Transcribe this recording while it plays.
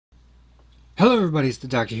Hello everybody, it's the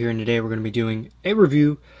Doctor here, and today we're going to be doing a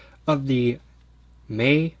review of the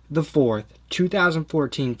May the 4th,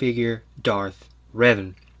 2014 figure Darth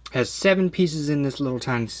Revan. Has 7 pieces in this little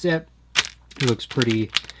tiny set. It looks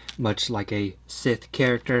pretty much like a Sith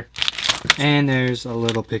character. And there's a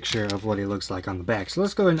little picture of what he looks like on the back. So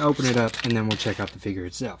let's go ahead and open it up, and then we'll check out the figure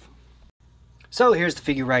itself. So here's the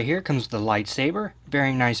figure right here. It comes with a lightsaber,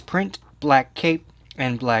 very nice print, black cape,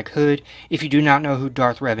 and black hood. If you do not know who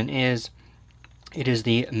Darth Revan is, it is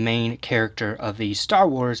the main character of the Star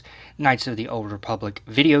Wars Knights of the Old Republic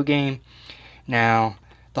video game. Now,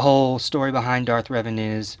 the whole story behind Darth Revan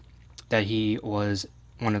is that he was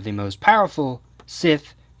one of the most powerful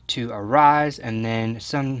Sith to arise, and then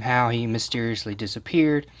somehow he mysteriously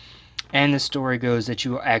disappeared. And the story goes that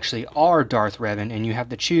you actually are Darth Revan, and you have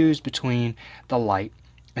to choose between the light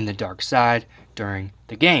and the dark side during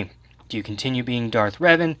the game. Do you continue being Darth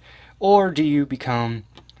Revan, or do you become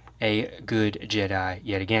a good Jedi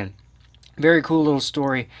yet again? Very cool little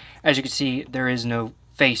story. As you can see, there is no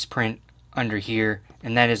face print under here,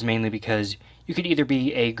 and that is mainly because you could either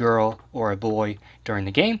be a girl or a boy during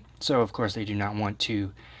the game. So of course they do not want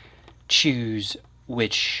to choose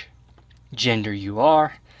which gender you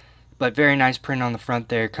are. But very nice print on the front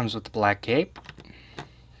there. Comes with the black cape.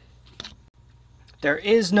 There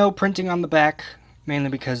is no printing on the back,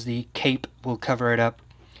 mainly because the cape will cover it up.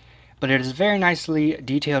 But it is a very nicely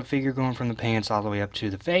detailed figure, going from the pants all the way up to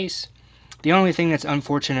the face. The only thing that's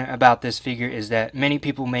unfortunate about this figure is that many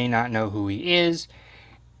people may not know who he is.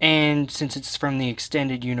 And since it's from the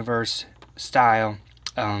extended universe style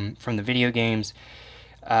from the video games,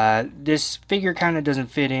 this figure kind of doesn't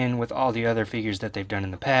fit in with all the other figures that they've done in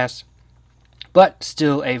the past. But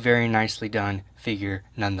still a very nicely done figure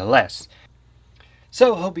nonetheless.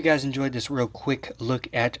 So, hope you guys enjoyed this real quick look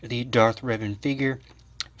at the Darth Revan figure.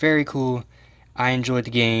 Very cool. I enjoyed the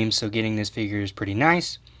game, so getting this figure is pretty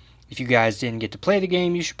nice. If you guys didn't get to play the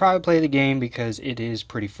game, you should probably play the game because it is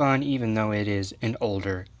pretty fun, even though it is an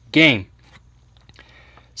older game.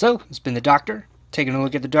 So, it's been the Doctor, taking a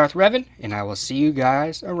look at the Darth Revan, and I will see you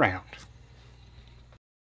guys around.